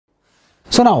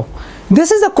So now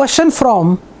this is a question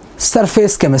from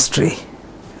surface chemistry,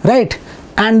 right?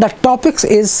 And the topic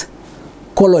is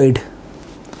colloid.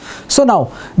 So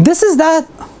now this is the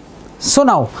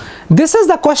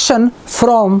question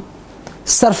from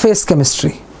surface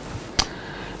chemistry.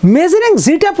 Measuring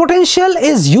zeta potential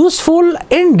is useful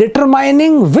in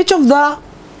determining which of the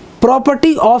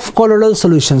property of colloidal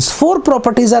solutions. 4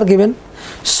 properties are given: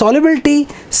 solubility,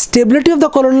 stability of the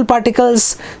colloidal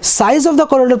particles, size of the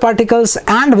colloidal particles,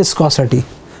 and viscosity.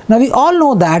 Now we all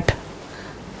know that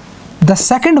the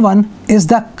second one is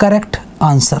the correct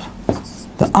answer.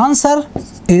 The answer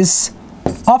is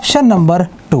option number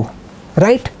 2,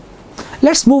 right?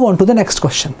 Let's move on to the next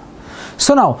question.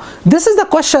 So now this is the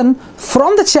question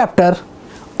from the chapter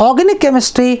Organic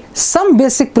Chemistry, Some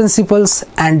Basic Principles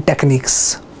and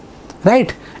Techniques,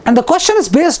 right? And the question is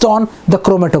based on the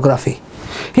chromatography.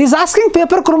 He is asking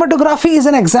paper chromatography is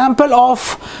an example of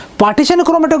partition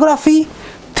chromatography,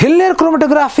 thin layer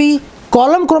chromatography,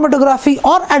 column chromatography,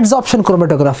 or adsorption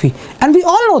chromatography. And we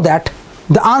all know that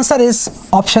the answer is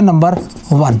option number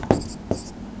 1,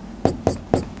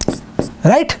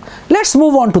 right? Let's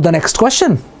move on to the next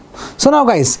question. So now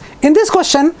guys, in this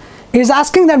question is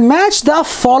asking that match the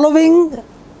following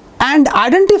and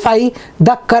identify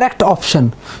the correct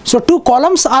option. So 2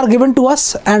 columns are given to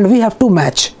us and we have to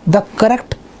match the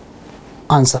correct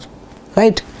answer,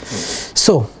 right?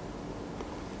 So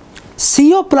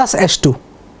CO plus H2,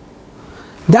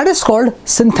 that is called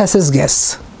synthesis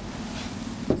gas.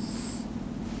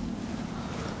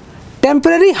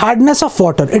 Temporary hardness of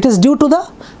water, it is due to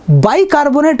the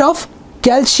bicarbonate of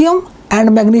calcium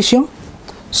and magnesium.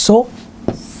 So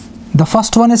the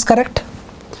first one is correct.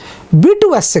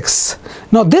 B2S6,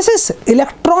 now this is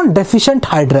electron deficient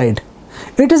hydride.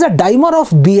 It is a dimer of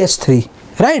BH3,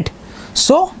 right?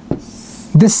 So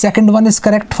this second one is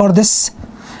correct for this.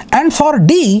 And for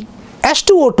D,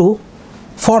 H2O2,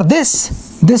 for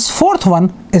this fourth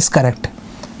one is correct.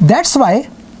 That's why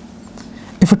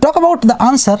if you talk about the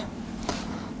answer,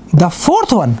 the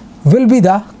fourth one will be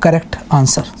the correct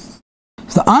answer.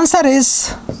 The answer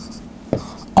is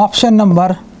option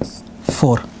number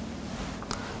 4,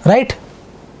 right?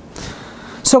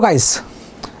 So guys,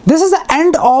 this is the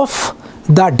end of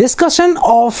the discussion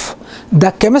of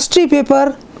the chemistry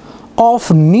paper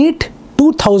of NEET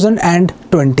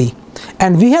 2020,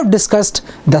 and we have discussed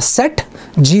the set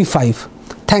G5.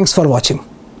 Thanks for watching.